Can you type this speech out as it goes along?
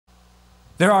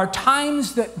There are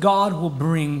times that God will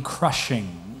bring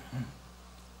crushing,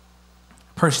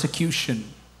 persecution,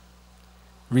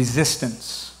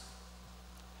 resistance,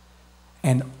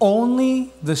 and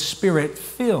only the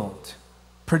Spirit-filled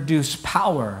produce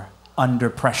power under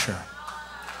pressure.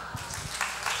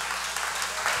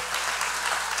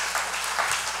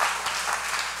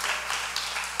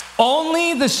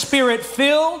 Only the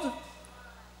Spirit-filled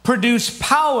produce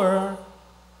power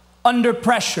under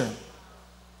pressure.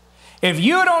 If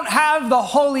you don't have the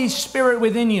Holy Spirit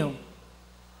within you,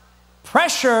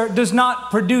 pressure does not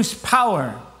produce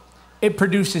power. It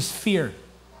produces fear.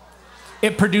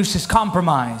 It produces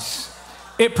compromise.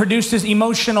 It produces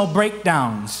emotional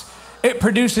breakdowns. It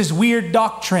produces weird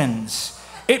doctrines.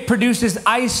 It produces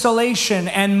isolation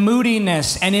and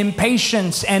moodiness and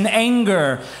impatience and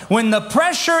anger. When the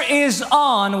pressure is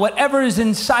on, whatever is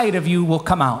inside of you will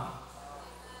come out.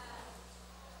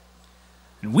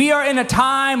 We are in a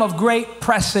time of great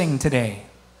pressing today.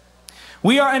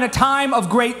 We are in a time of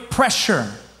great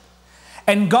pressure.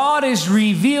 And God is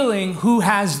revealing who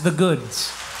has the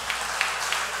goods.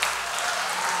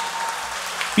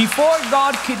 Before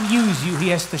God can use you, He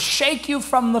has to shake you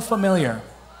from the familiar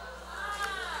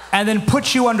and then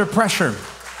put you under pressure.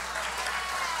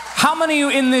 How many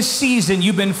of you in this season,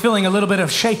 you've been feeling a little bit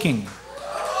of shaking?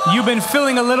 You've been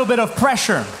feeling a little bit of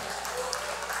pressure.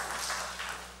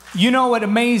 You know what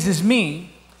amazes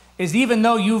me is even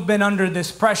though you've been under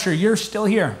this pressure, you're still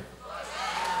here.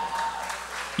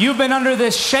 You've been under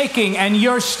this shaking and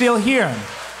you're still here.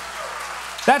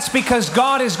 That's because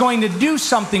God is going to do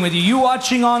something with you. You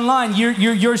watching online,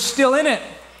 you're still in it.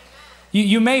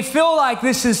 You may feel like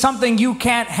this is something you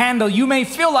can't handle. You may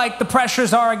feel like the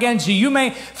pressures are against you. You may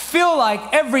feel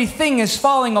like everything is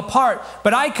falling apart.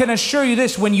 But I can assure you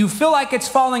this, when you feel like it's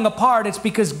falling apart, it's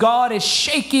because God is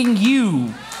shaking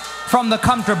you from the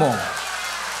comfortable.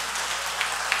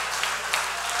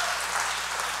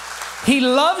 He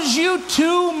loves you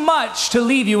too much to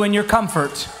leave you in your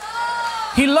comfort.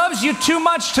 He loves you too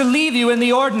much to leave you in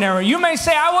the ordinary. You may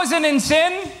say, I wasn't in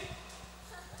sin.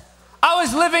 I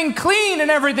was living clean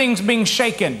and everything's being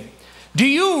shaken. Do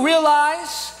you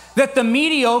realize that the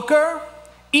mediocre,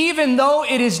 even though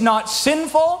it is not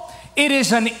sinful, it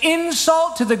is an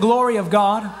insult to the glory of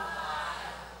God?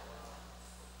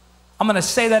 I'm going to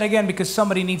say that again because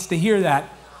somebody needs to hear that.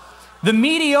 The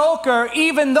mediocre,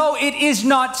 even though it is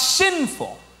not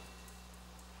sinful,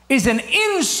 is an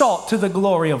insult to the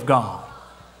glory of God.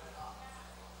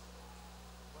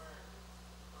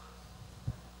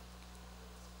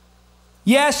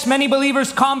 Yes, many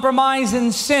believers compromise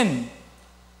in sin.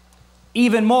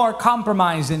 Even more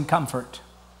compromise in comfort.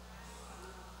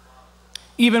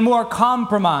 Even more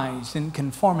compromise in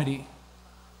conformity.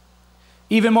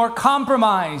 Even more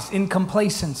compromise in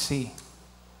complacency.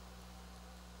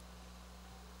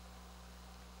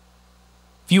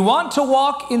 If you want to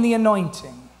walk in the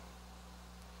anointing,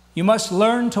 you must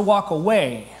learn to walk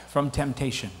away from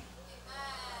temptation.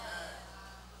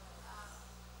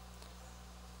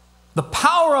 The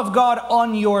power of God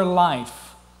on your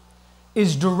life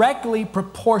is directly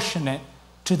proportionate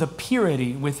to the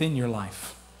purity within your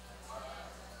life.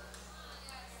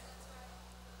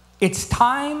 It's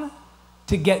time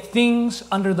to get things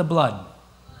under the blood.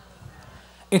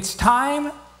 It's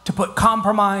time to put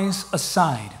compromise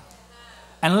aside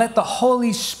and let the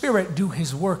Holy Spirit do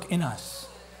His work in us.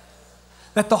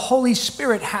 Let the Holy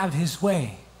Spirit have His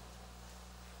way.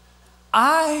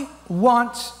 I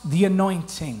want the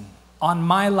anointing on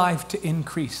my life to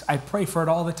increase. I pray for it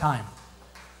all the time.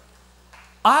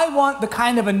 I want the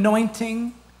kind of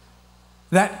anointing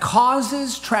that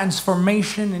causes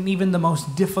transformation in even the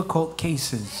most difficult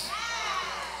cases.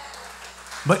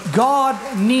 But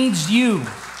God needs you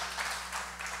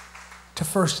to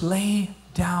first lay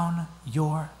down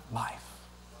your life.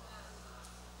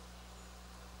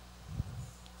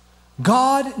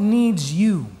 God needs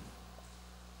you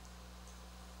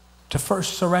to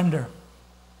first surrender.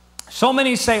 So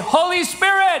many say, Holy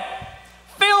Spirit,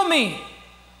 fill me.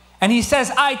 And He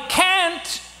says, I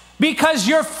can't because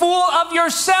you're full of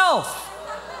yourself.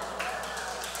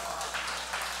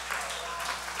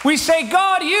 We say,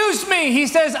 God, use me. He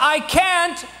says, I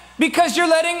can't because you're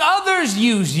letting others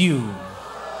use you.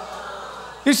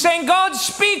 You're saying, God,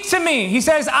 speak to me. He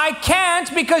says, I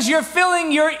can't because you're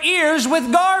filling your ears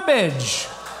with garbage.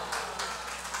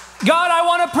 God, I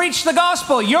want to preach the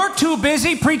gospel. You're too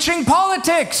busy preaching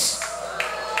politics.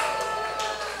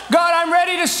 God, I'm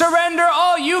ready to surrender.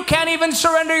 Oh, you can't even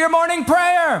surrender your morning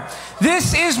prayer.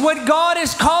 This is what God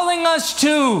is calling us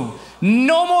to.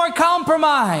 No more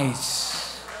compromise.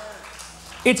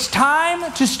 It's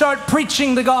time to start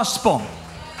preaching the gospel.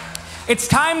 It's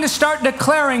time to start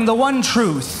declaring the one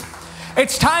truth.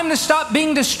 It's time to stop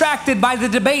being distracted by the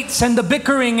debates and the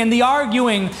bickering and the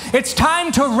arguing. It's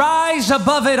time to rise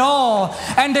above it all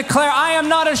and declare, I am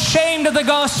not ashamed of the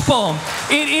gospel.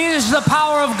 It is the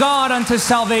power of God unto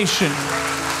salvation.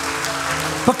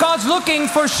 But God's looking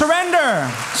for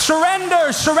surrender.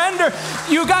 Surrender, surrender.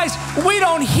 You guys, we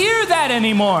don't hear that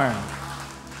anymore.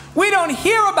 We don't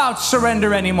hear about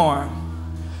surrender anymore.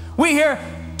 We hear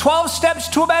 12 steps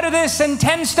to a better this, and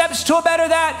 10 steps to a better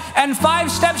that, and 5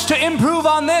 steps to improve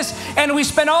on this, and we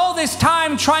spend all this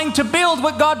time trying to build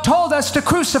what God told us to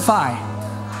crucify.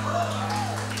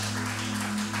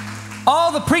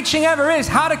 All the preaching ever is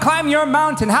how to climb your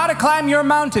mountain, how to climb your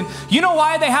mountain. You know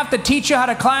why they have to teach you how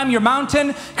to climb your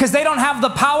mountain? Because they don't have the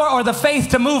power or the faith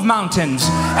to move mountains.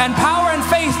 And power and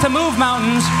faith to move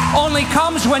mountains only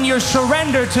comes when you're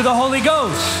surrendered to the Holy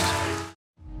Ghost.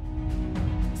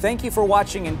 Thank you for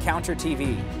watching Encounter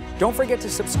TV. Don't forget to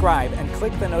subscribe and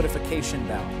click the notification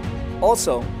bell.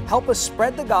 Also, help us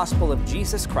spread the gospel of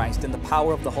Jesus Christ in the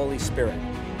power of the Holy Spirit.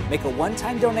 Make a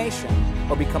one-time donation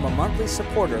or become a monthly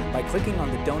supporter by clicking on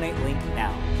the donate link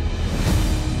now.